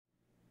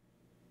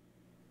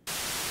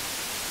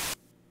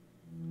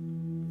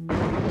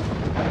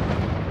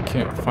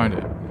can't find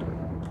it.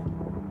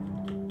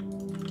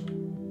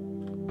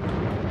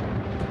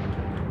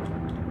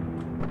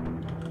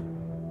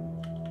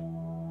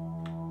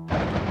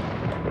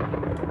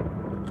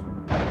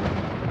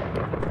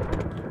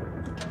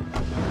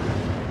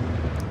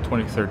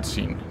 Third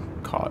scene,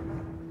 caught.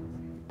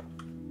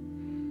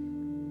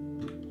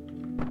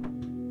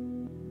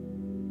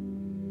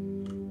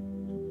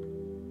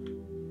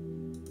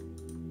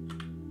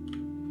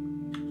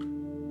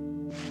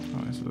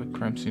 Oh, this is the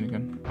crime scene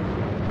again.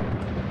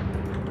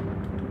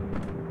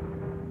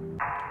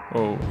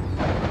 Oh,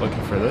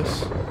 looking for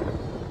this?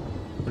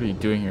 What are you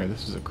doing here?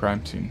 This is a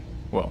crime scene.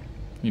 Well,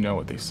 you know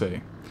what they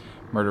say.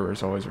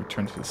 Murderers always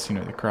return to the scene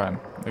of the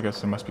crime. I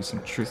guess there must be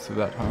some truth to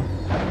that, huh?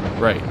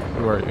 Right,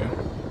 who are you?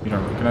 You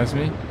don't recognize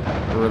me?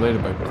 We're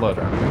related by blood,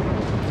 aren't we?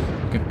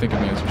 You can think of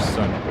me as your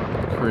son.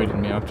 You created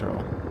me after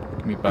all.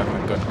 Give me back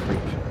my gun,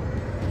 creep.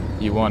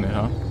 You want it,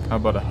 huh? How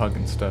about a hug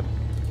instead?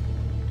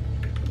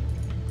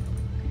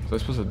 Was I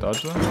supposed to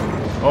dodge that?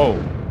 Oh!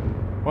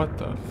 What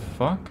the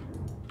fuck?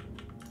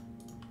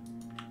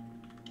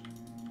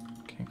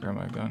 Can't grab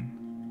my gun.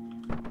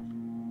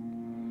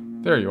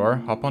 There you are.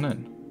 Hop on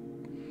in.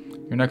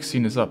 Your next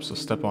scene is up, so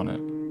step on it.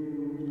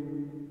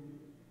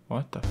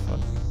 What the fuck?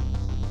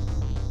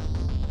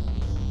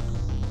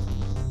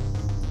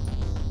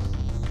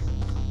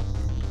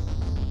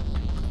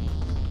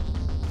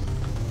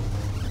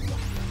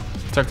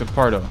 Detective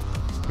Pardo,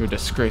 you're a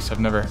disgrace.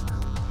 I've never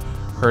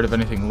heard of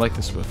anything like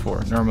this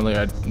before. Normally,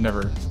 I'd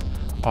never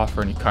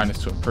offer any kindness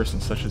to a person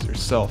such as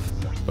yourself,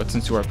 but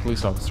since you are a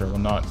police officer, I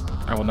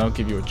will now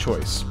give you a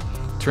choice.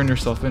 Turn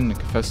yourself in and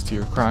confess to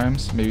your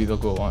crimes. Maybe they'll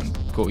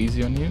go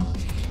easy on you.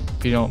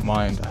 If you don't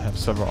mind, I have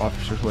several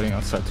officers waiting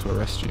outside to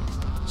arrest you.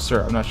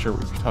 Sir, I'm not sure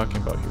what you're talking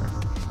about here.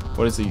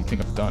 What is it you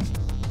think I've done?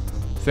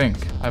 Think.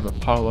 I have a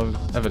pile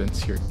of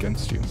evidence here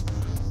against you.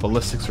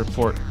 Ballistics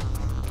report,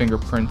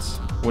 fingerprints,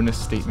 witness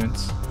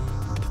statements.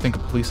 To think a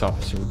police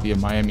officer would be a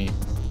Miami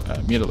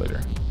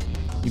mutilator.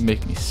 You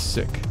make me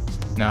sick.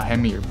 Now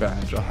hand me your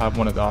badge. I'll have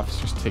one of the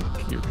officers take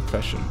your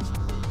confession.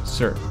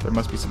 Sir, there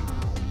must be some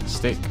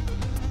mistake.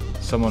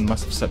 Someone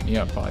must have set me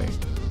up.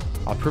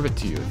 I'll prove it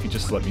to you if you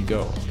just let me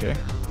go, okay?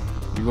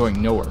 You're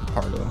going nowhere,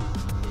 Pardo.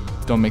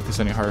 Don't make this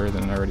any harder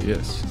than it already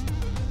is.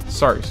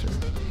 Sorry, sir.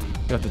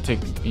 You have to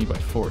take me by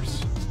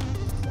force.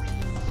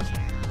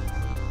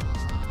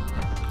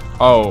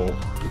 Oh,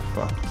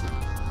 fuck.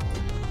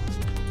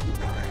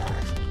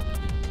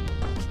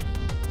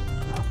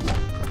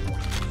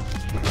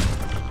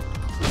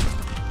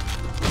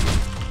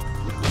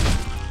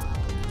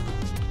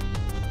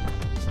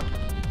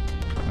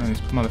 Man,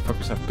 these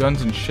motherfuckers have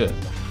guns and shit.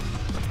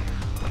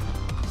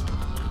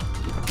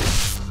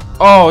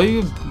 Oh,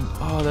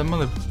 that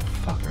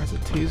motherfucker has a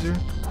taser.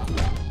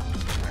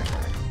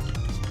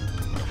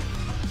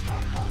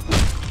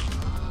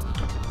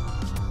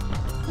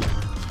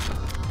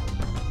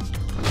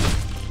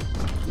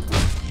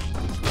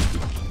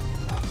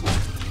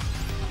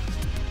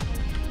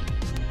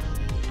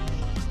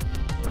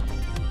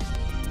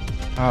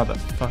 How the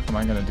fuck am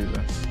I gonna do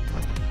this?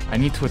 I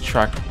need to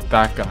attract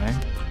that guy.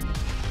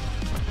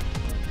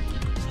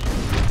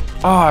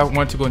 Oh, I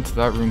want to go into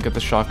that room, get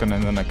the shotgun,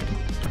 and then I can...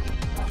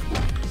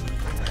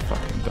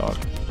 Fucking dog.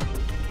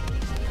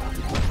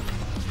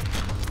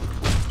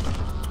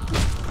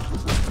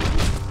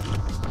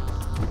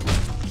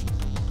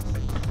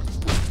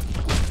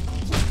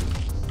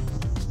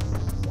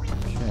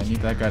 Okay, I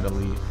need that guy to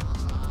leave.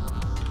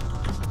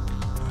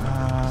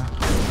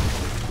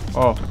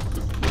 Oh.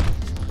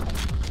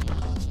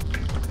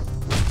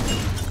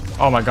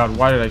 Oh my god,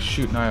 why did I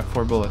shoot? Now I have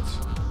 4 bullets.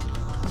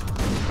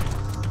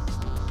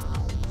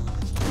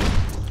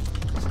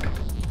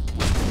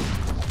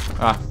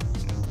 Ah.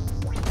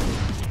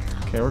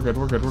 Okay, we're good,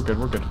 we're good, we're good,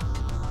 we're good.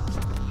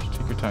 Just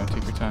take your time,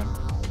 take your time.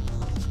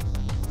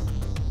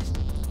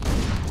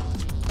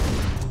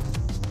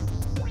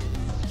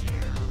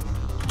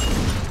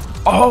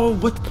 Oh,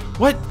 what?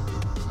 What?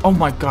 Oh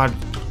my god.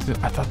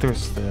 I thought there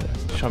was the...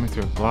 shot me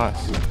through a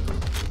glass.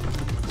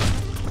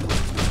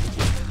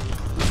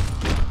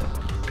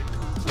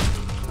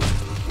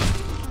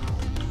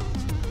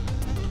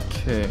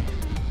 Okay.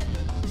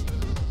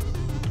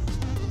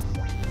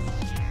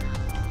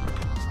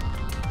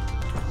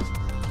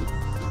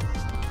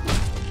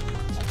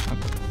 What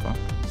the fuck?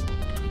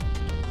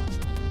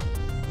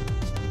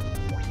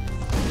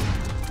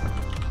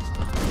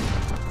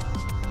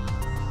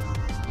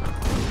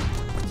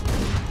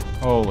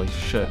 Holy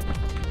shit.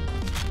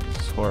 This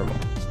is horrible.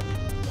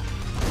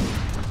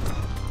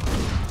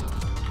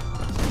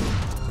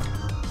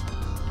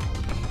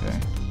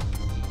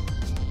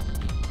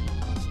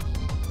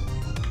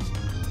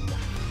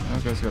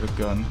 That guy's got a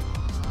gun.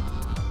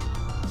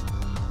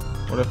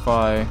 What if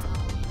I...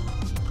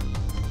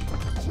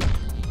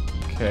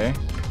 Okay.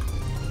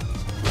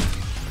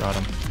 Got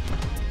him.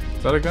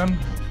 Is that a gun?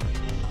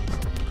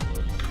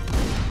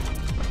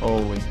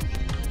 Holy.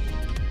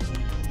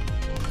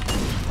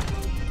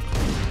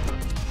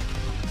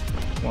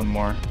 One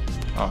more.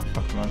 Oh,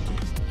 fuck, I'm empty.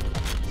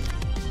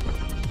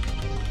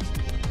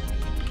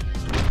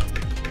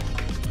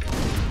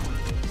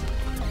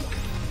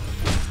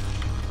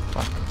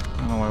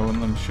 don't know why I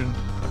wouldn't let me shoot him.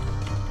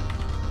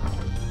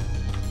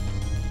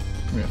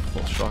 Give me a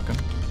full shotgun.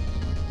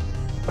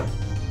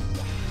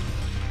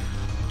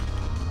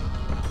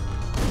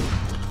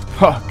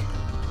 Fuck.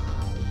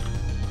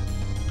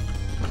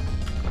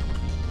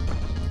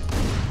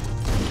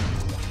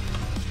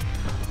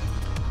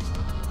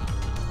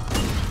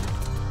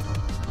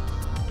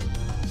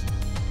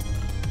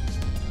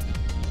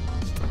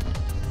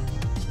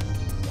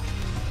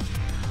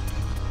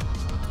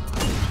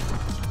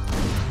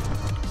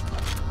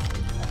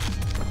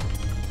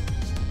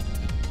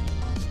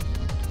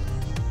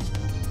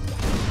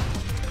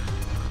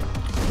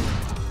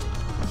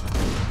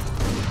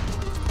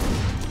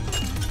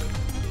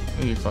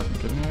 Are you fucking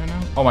kidding me right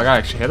now? Oh my god, I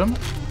actually hit him?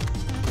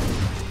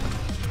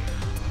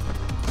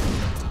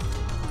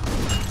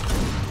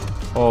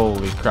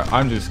 Holy crap,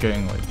 I'm just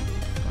getting like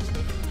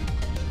fucking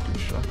 3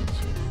 shotguns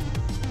here.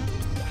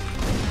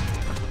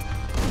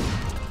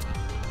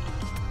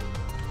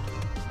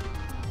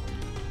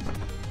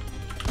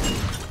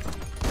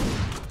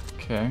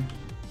 Okay.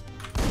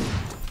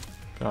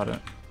 Got it.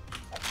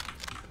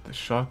 Get the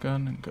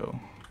shotgun and go.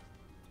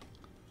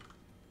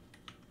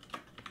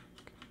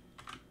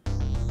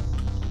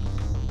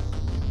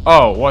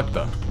 Oh, what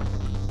the?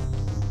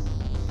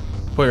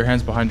 Put your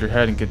hands behind your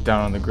head and get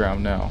down on the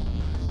ground now.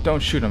 Don't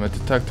shoot, I'm a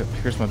detective.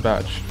 Here's my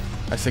badge.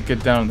 I said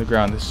get down on the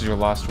ground. This is your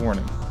last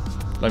warning.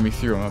 Let me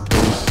through. I'm a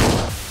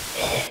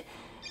police.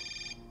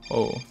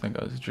 Oh, thank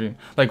God it was a dream.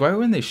 Like, why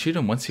wouldn't they shoot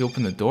him once he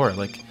opened the door?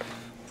 Like,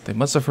 they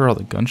must have heard all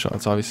the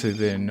gunshots. Obviously,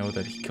 they didn't know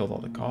that he killed all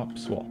the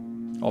cops. Well,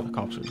 all the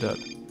cops are dead.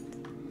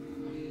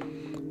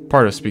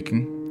 Pardo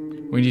speaking.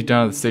 We need you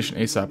down at the station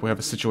ASAP. We have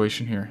a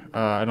situation here.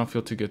 I don't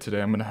feel too good today.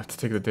 I'm gonna have to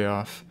take the day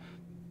off.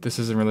 This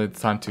isn't really the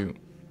time to...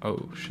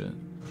 Oh, shit.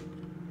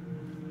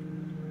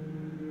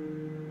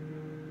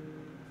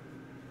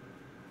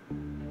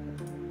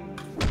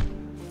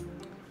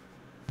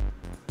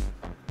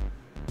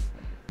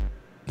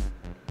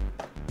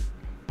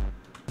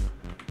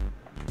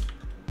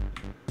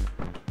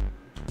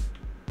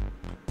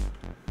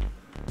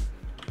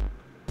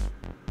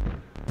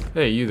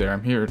 Hey, you there.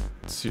 I'm here to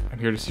see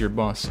your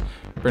boss.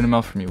 Bring him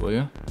out for me, will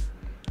you?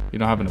 You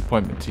don't have an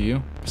appointment, do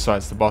you?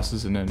 Besides, the boss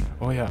isn't in.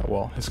 Oh yeah,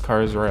 well, his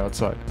car is right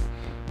outside.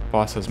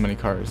 Boss has many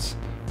cars.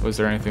 Was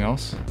there anything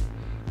else?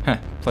 Heh,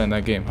 playing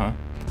that game, huh?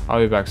 I'll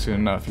be back soon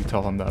enough. You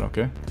tell him that,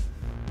 okay?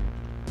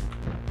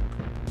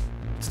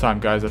 It's time,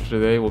 guys. After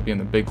today, we'll be in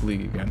the big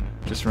league again.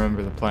 Just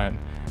remember the plan,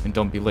 and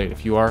don't be late.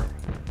 If you are,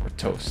 we're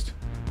toast.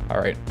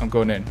 Alright, I'm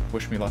going in.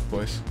 Wish me luck,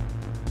 boys.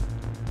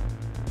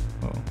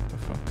 Oh, the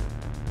fuck.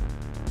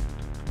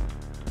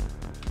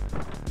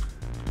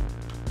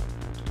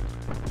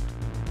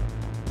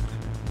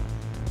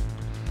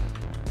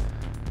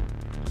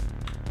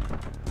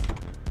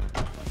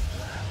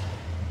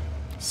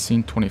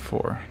 Scene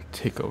 24,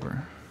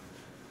 takeover.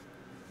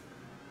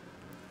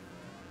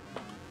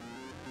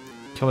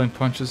 Killing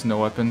punches, no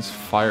weapons,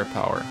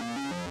 firepower.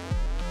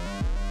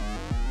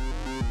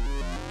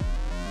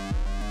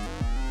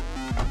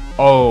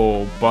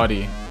 Oh,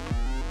 buddy.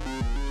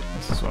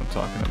 This is what I'm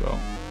talking about.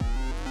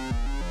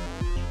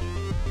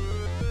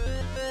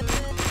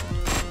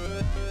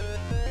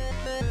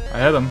 I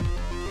hit him.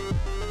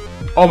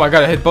 Oh my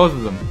god, I hit both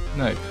of them.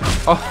 Nice.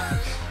 Oh.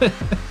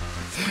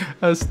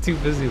 I was too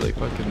busy like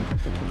fucking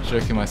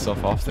jerking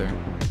myself off there.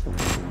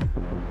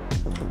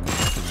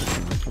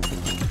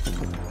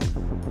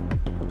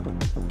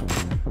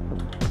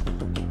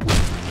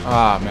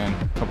 Ah man,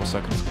 a couple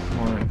seconds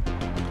more and...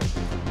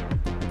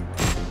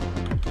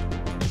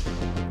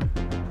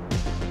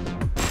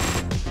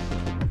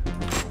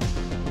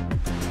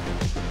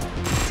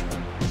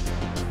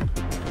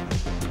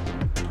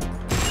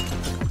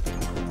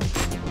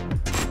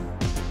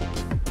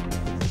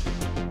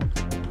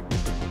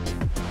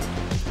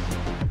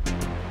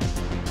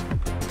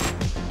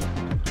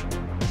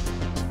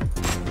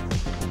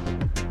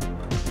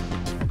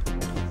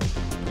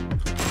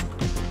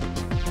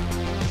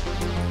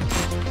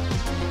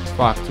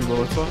 Fuck, 2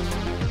 bullets left.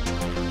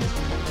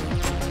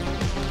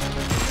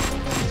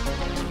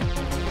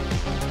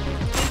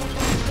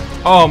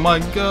 Oh my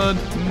god,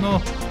 no.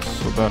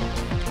 So bad.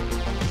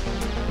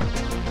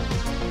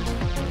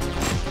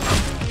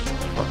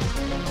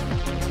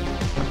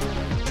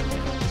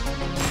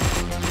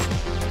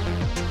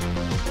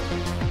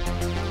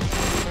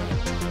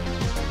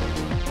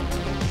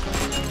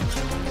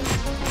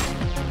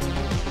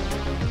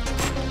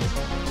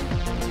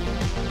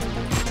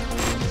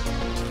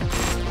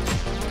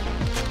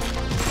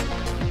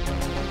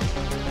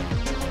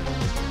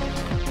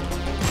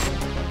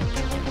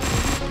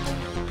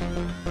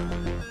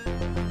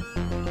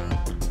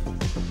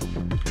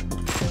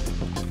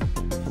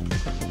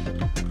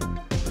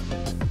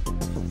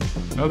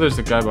 Oh, there's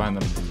the guy behind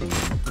them.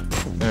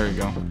 There we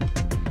go.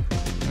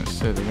 I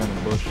say the guy in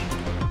the bush.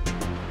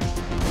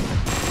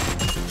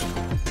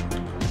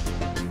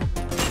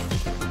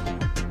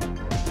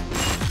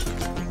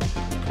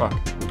 Fuck.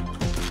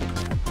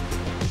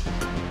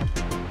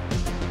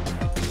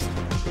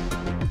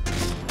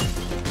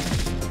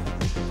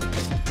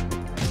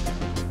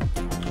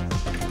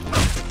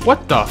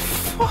 What the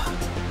fuck?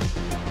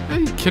 Are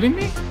you kidding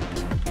me?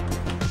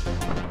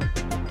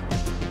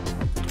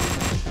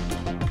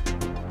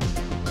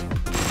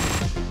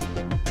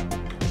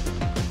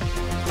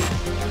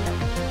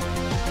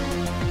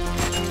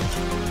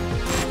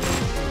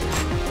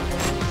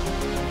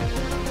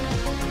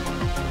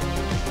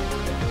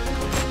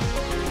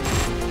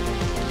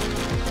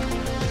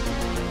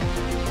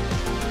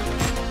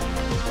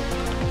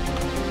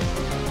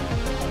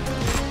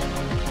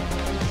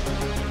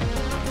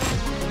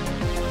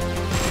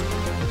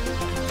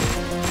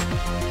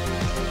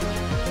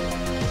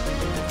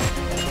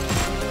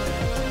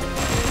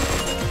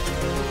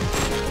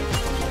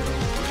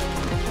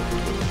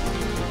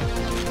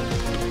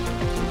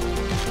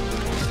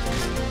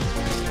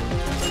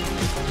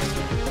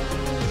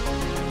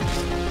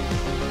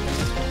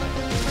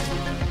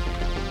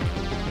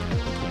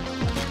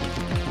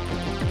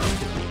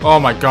 Oh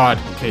my god.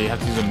 Okay, you have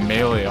to use a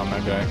melee on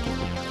that guy.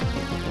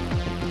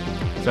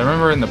 So I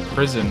remember in the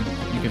prison,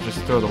 you could just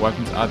throw the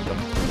weapons at them.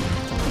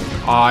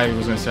 I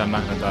was gonna say I'm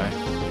not gonna die.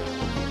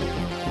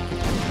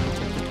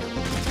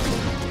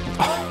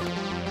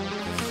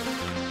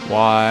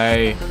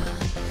 Why?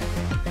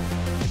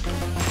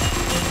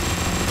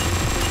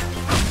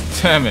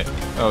 Damn it.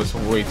 That was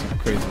way too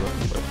crazy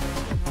looking, but...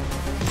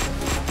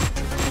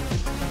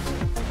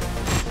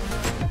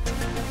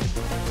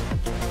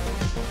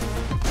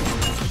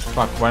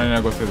 Fuck, why didn't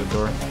I go through the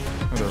door?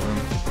 Or the room?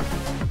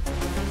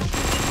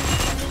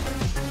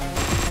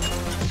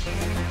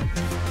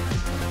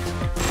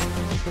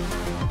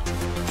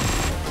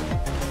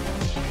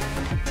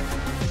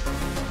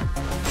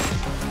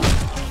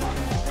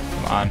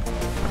 Come on.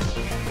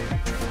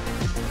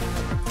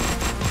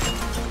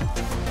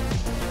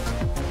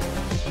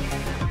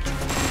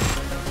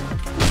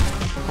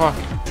 Fuck.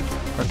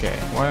 Okay,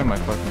 why am I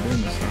fucking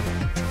doing this now?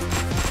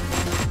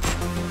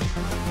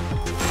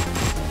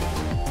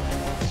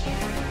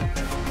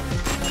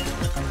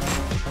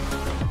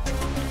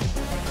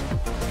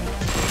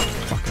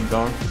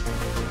 Dog.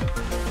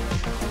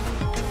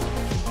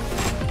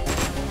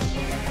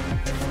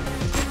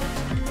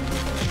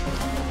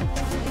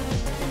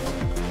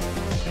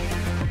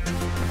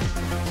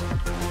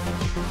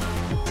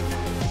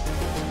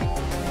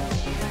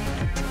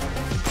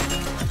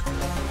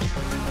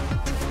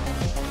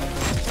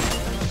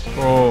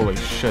 Holy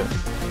shit.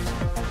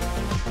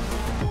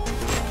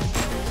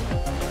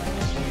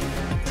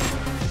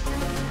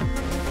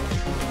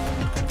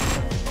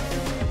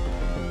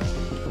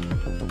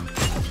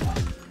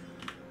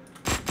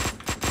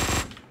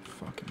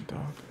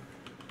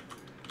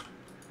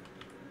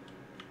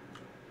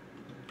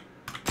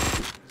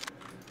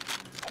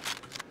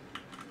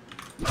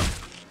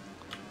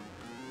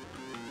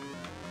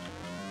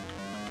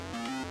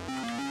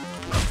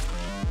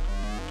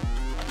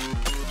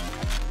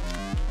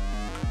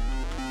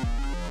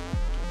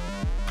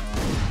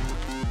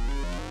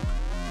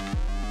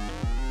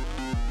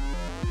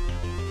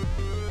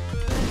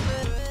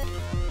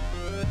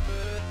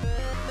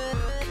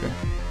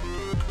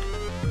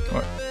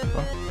 What?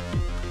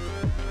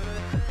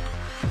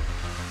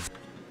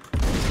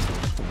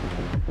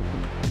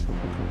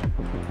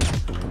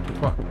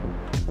 Fuck.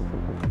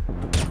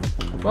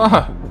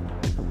 Fuck.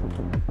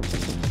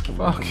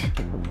 Fuck.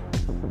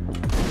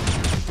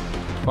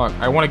 Fuck.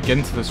 I want to get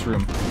into this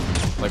room.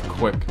 Like,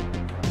 quick.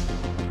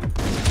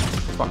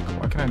 Fuck.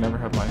 Why can I never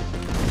have my...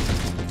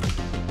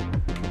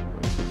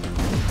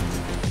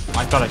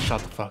 I thought I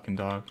shot the fucking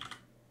dog.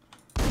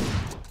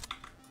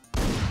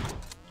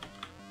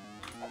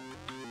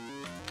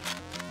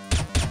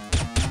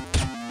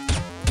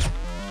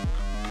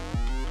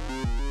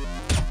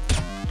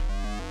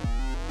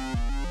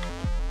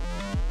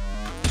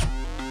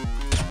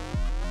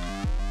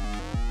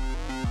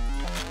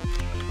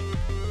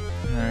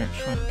 Alright,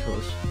 trying to kill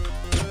this.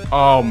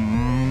 Oh,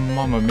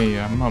 mamma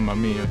mia, mamma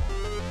mia.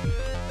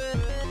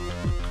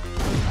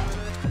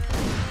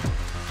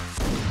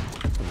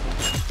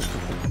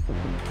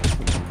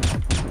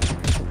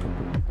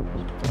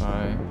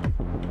 Die.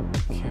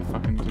 Can't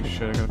fucking do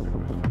shit, I gotta pick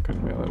my fucking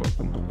melee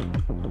weapon.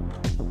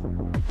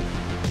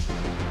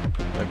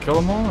 Did I kill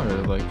them all,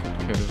 or like...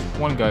 Okay, there's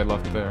one guy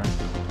left there.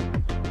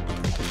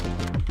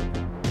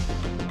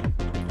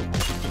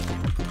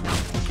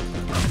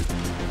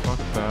 Fuck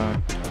that.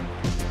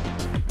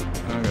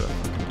 I got a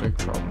fucking big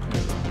problem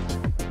here, though.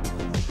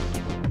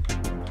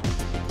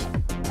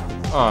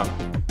 Ah.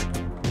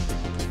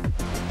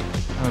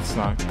 That's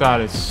not...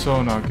 That is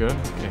so not good.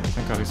 Okay,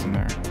 thank God he's in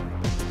there.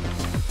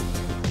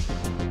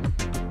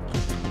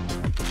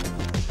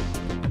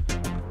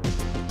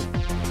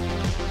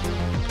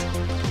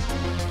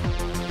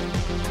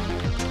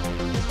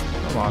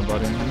 Come on,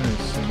 buddy. I know you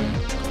see me.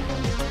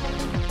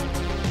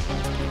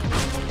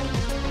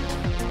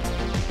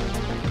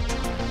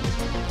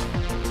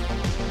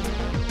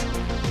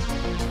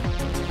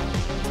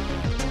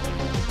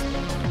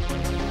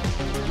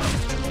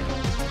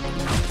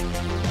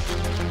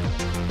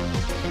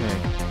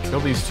 Kill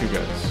these two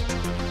guys.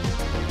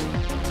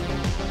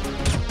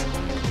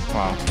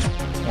 Wow.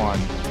 1,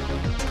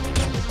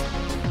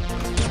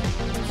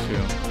 2.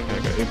 Okay,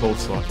 I got 8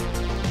 bullets left.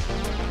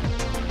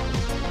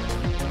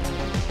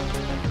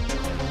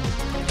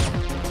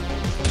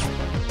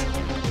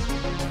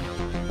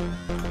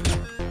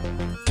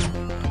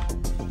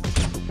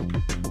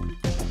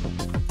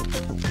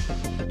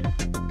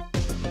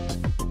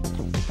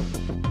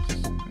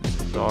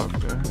 There's a dog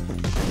there.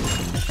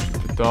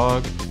 Shoot the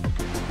dog.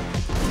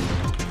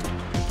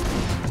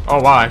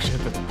 Oh wow, I actually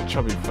hit the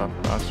chubby fat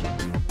bastard.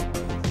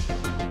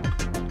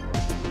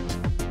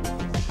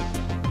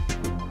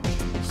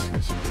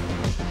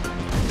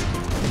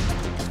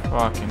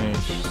 Fucking H,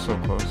 so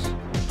close.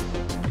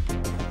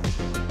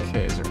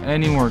 Okay, is there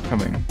any more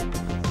coming?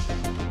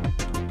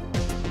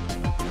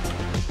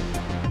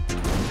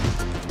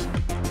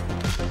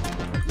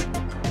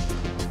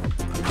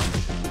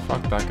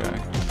 Fuck that guy.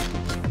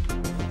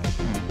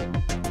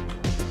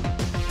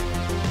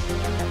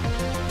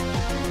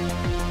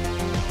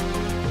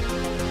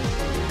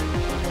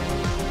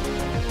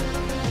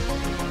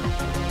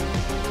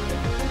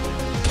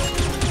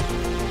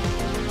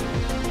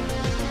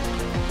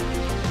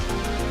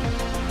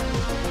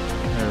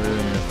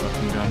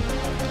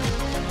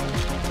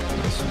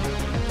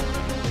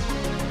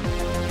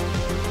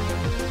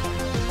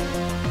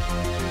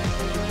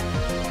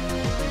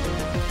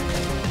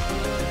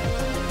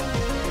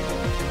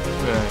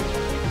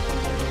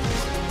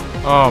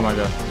 Oh my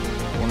god.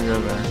 I wanna go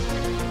there.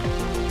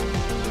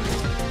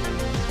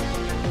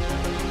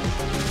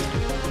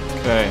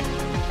 Okay.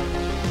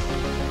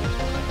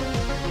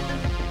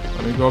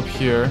 Let me go up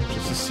here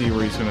just to see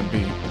where he's gonna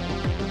be.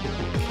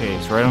 Okay,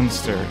 he's right on the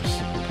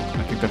stairs.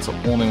 I think that's the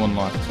only one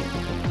left.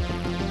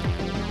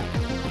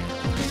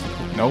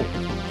 Nope.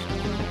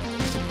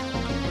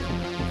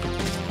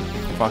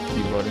 Fuck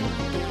you, buddy.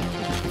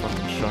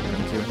 Fucking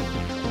shotgun too.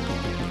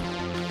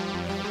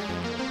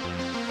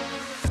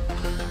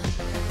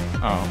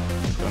 Oh,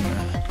 done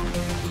there.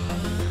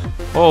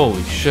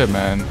 Holy shit,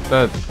 man.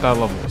 That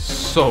level was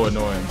so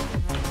annoying.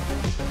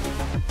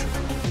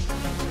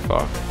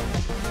 Fuck.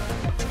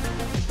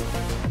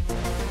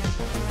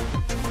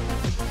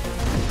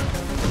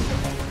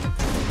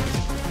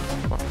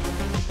 Fuck.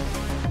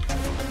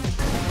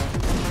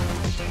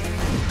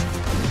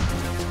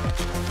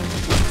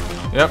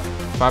 Yep,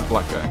 5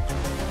 black guy.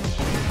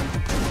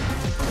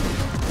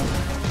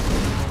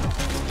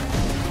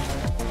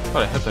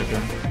 Thought I hit that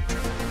guy.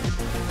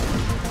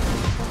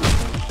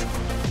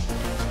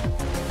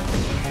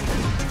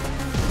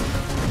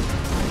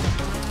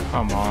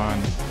 Come on.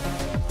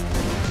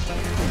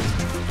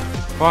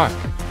 Fuck.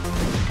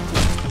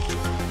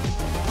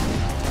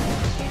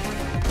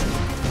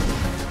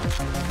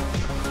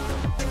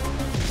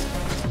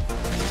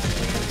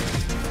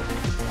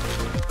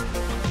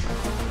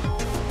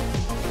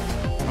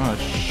 Oh,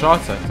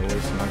 shots I have to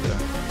waste on that guy.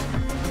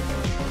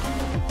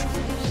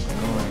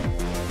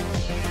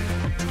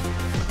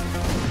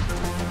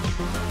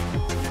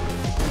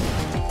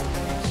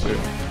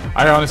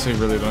 I honestly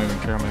really don't even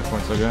care how many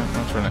points I get. I'm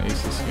not trying to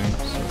ace this game,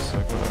 so it's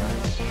like whatever.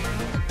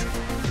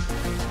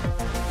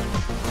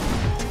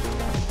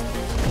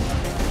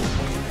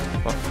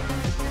 Fuck.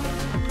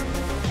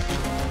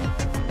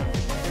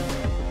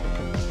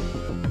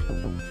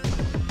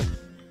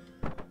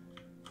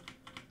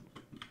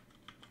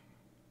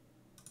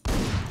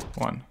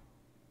 One.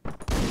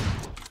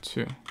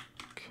 2.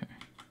 Okay.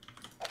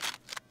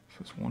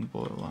 There's 1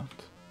 bullet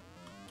left.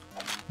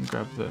 And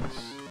grab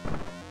this.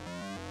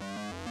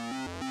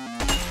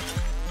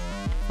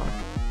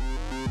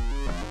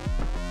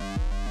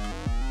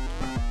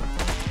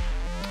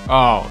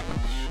 Oh,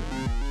 shit.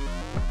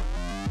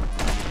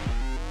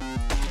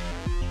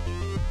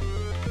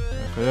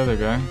 For the other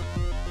guy.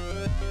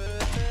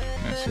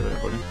 Yeah, see you later,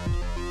 buddy.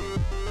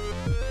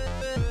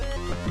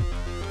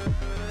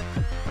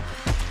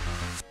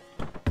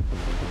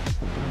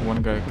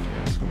 One guy, yeah,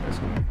 this one guy's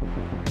coming.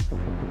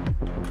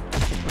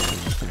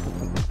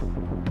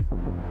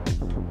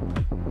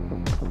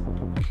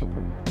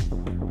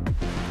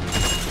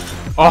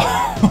 Oh,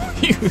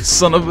 you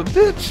son of a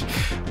bitch!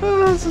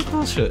 Oh, this is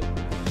bullshit.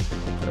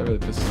 That really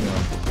pisses me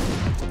off.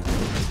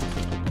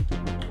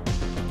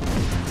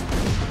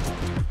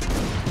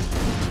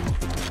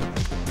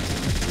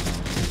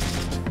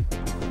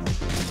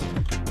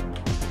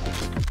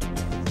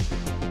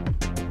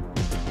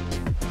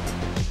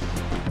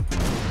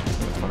 Get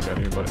the fuck out of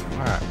here, buddy.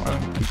 Alright, why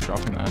don't you keep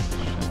dropping that? Shit.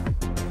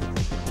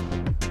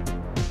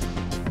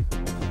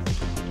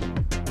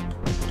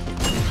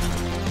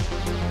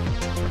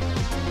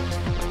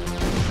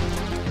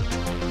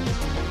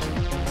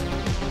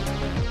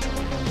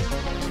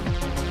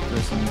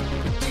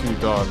 Two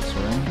dogs,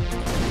 right?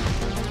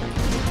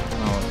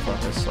 Oh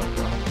fuck, I suck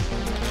though.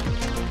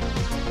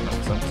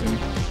 That's empty.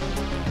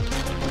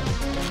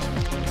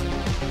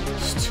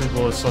 There's 2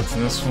 bullets left in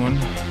this one.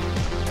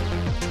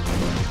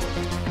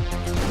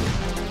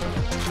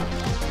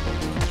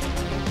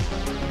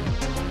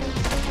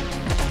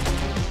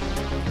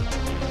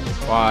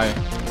 Why?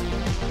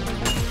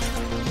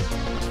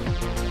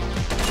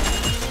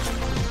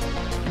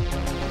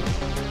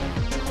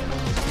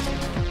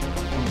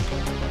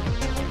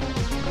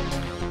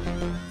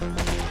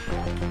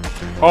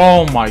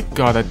 Oh my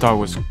god, that dog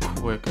was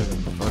quicker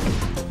than fucking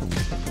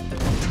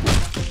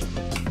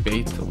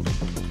Beetle.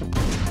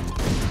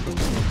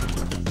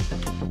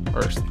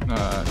 Or,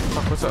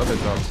 fuck, what's the other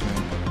dog's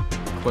name?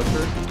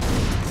 Clifford?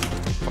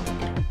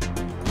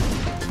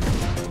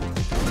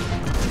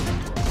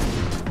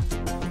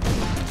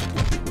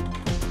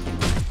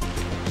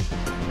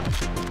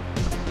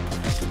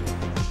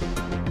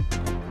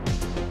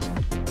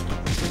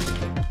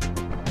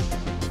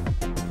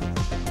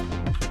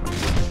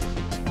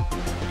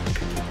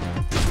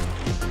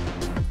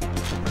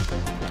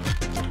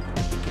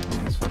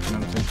 It's fucking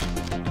empty.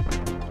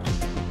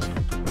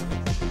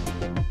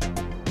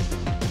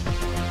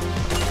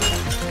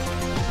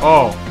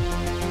 Oh!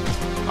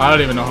 I don't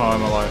even know how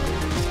I'm alive.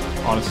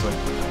 Honestly.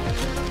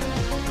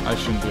 I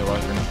shouldn't be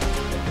alive right now.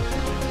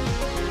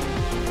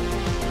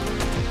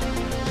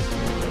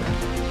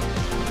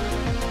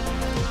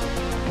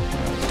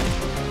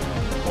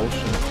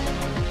 Bullshit.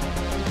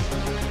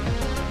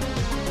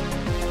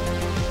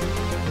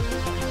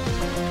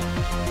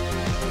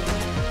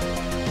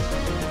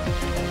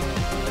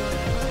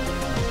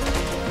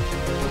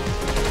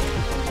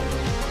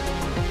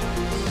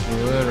 See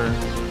you later.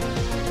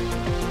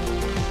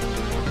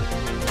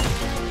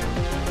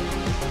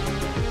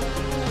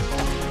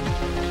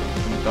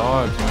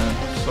 Dogs, man,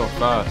 so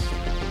fast.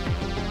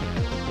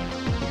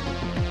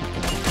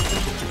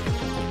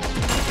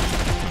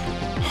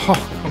 Oh,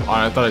 come on,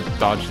 I thought I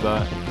dodged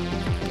that.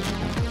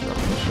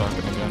 Dropping the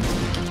shotgun again.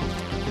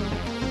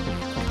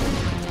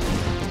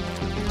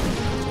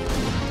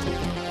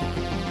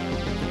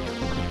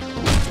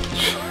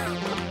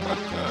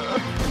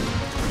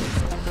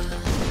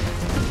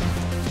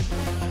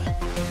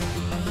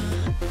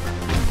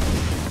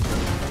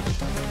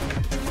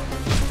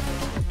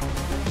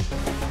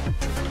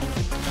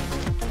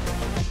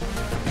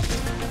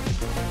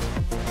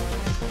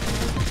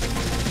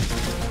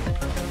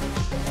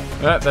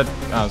 That,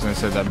 I was gonna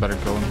say that better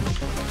kill him.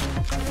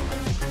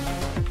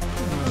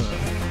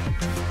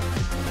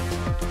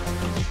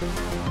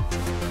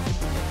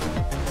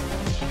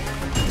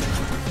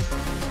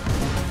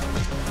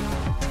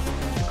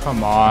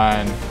 Come on.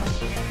 Are you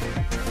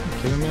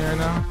kidding me right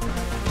now?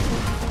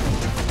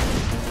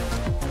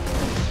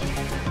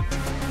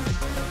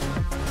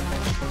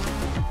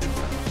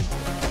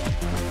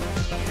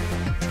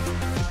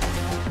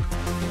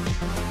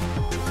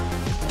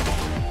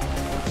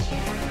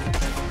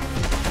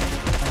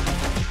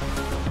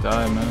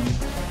 Die, man.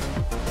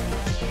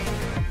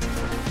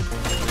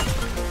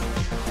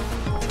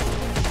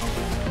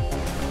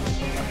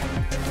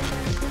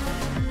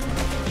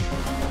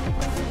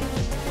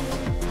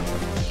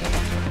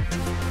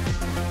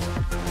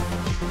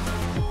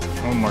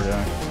 One more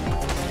guy.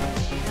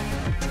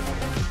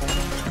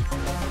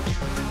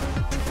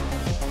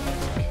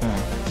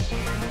 Okay.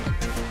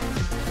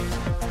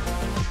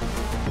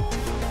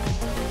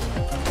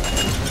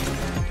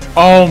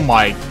 Oh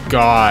my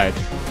god.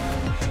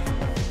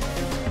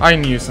 I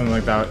knew something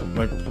like that,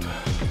 like...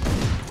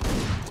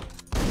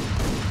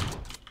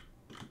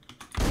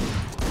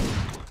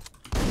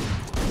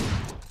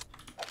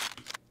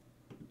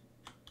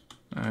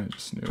 I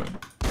just knew it.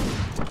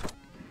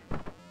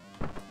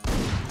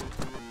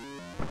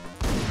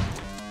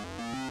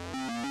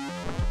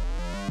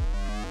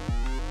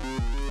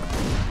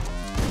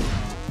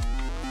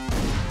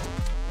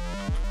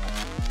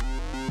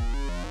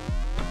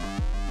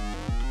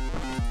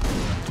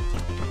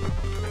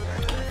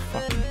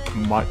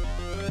 Fucking mutt.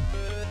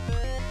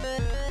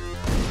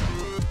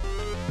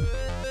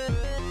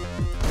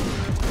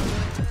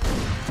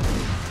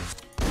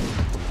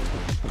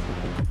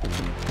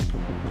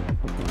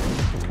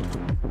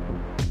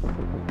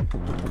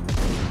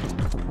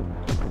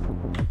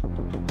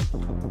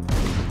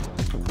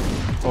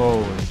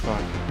 Holy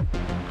fuck.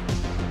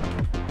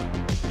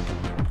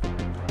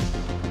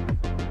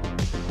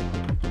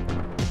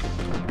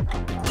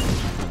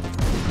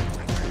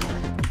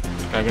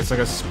 Guy gets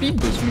like a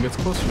speed boost when he gets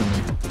closer to me.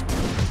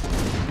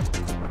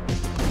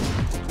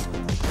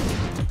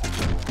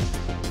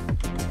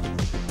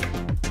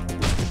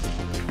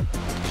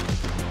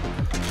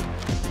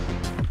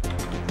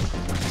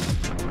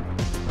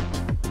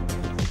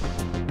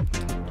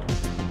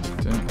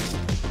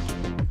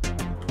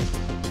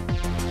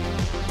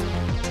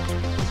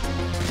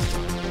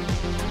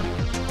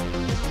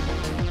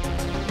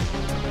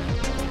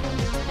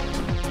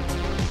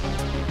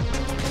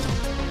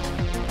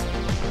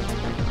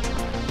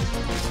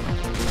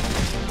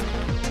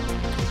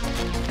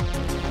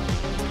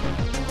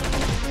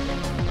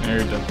 There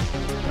you're done.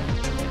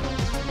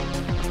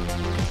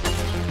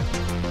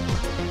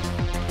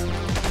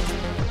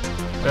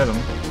 Get him.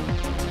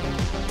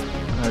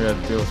 I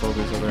gotta deal with all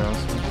these other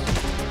assholes.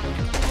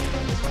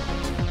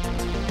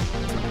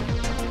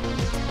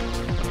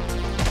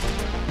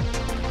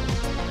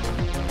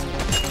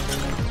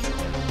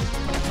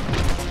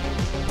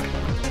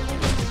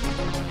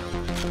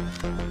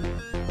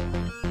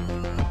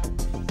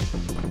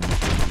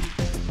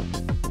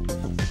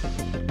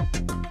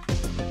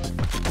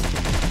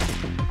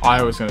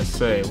 I was gonna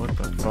say, what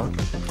the fuck?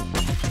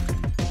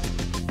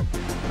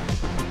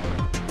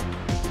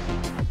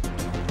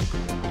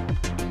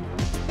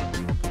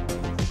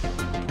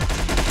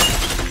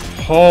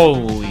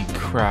 Holy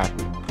crap.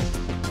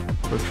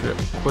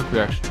 Quick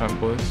reaction time,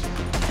 boys.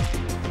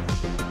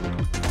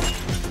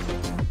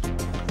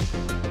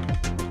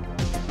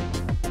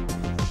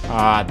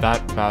 Ah,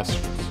 that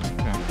bastard.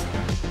 Okay.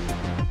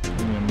 I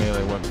need a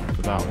melee weapon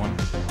for that one.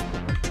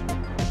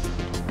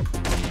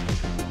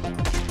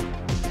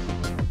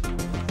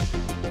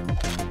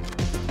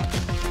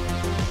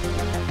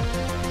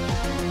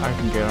 I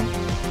can get him.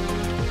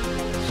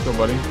 Let's go,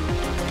 buddy.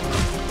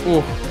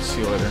 Ooh,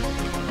 see you later.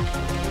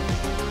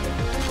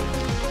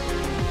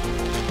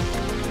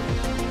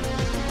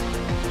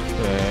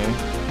 Okay.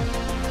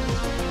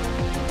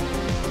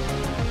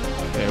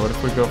 Okay, what if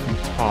we go from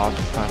top?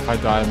 If I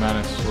die, man,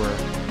 I swear.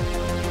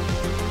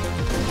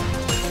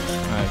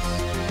 Nice.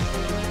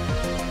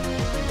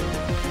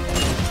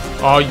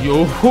 Oh,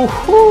 you.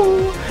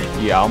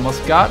 You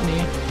almost got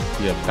me.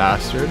 You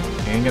bastard.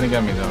 You ain't gonna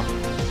get me, though.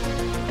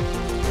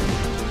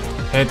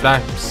 Hit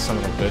that son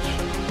of a bitch.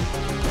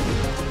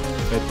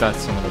 Hit that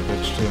son of a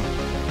bitch, too.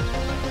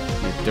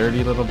 You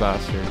dirty little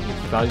bastard. You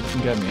thought you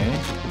can get me, eh?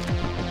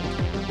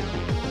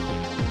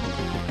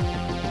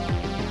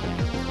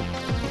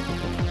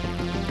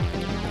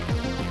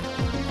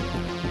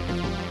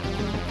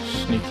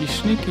 Sneaky,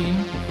 sneaky.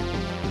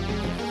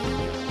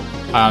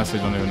 I honestly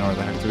don't even know where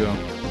the heck to go.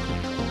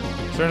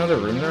 Is there another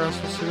room there I was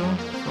supposed to go?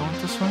 Going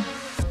this way?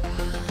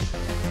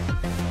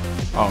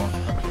 Oh.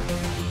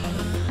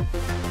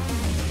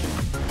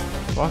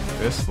 Fuck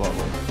this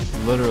level.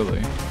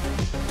 Literally.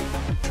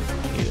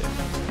 Hate it.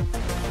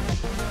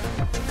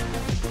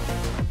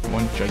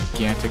 One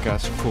gigantic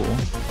ass pool.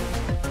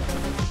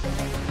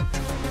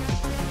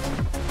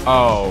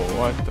 Oh,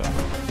 what the?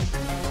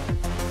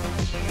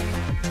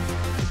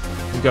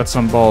 You got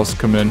some balls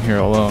coming in here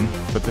alone,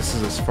 but this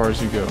is as far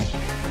as you go.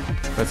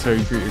 That's how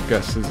you greet your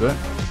guests, is it?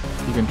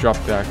 You can drop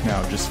the act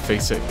now, just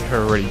face it,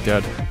 you're already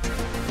dead.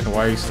 And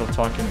why are you still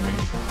talking to me?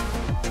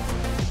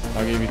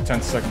 I'll give you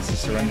 10 seconds to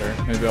surrender.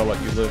 Maybe I'll let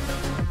you live.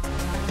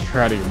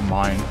 You're out of your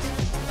mind.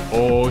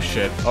 Oh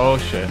shit, oh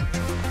shit.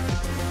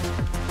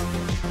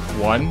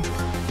 1,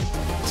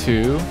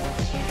 2,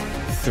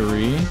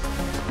 3.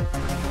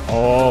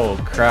 Oh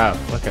crap,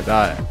 look at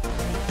that.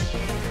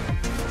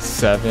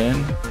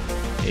 7,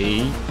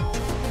 8,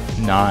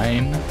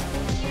 9,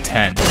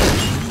 10.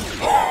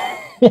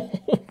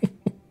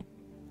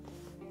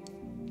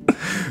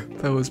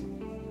 That was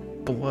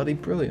bloody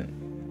brilliant.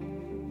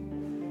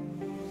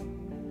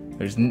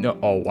 There's no.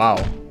 Oh wow.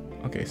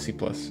 Okay, C+.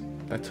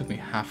 That took me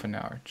half an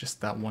hour.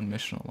 Just that one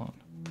mission alone.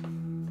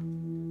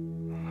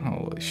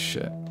 Holy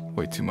shit.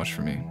 Way too much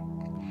for me.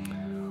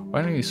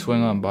 Why don't you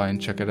swing on by and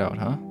check it out,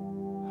 huh?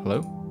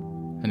 Hello?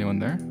 Anyone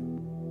there?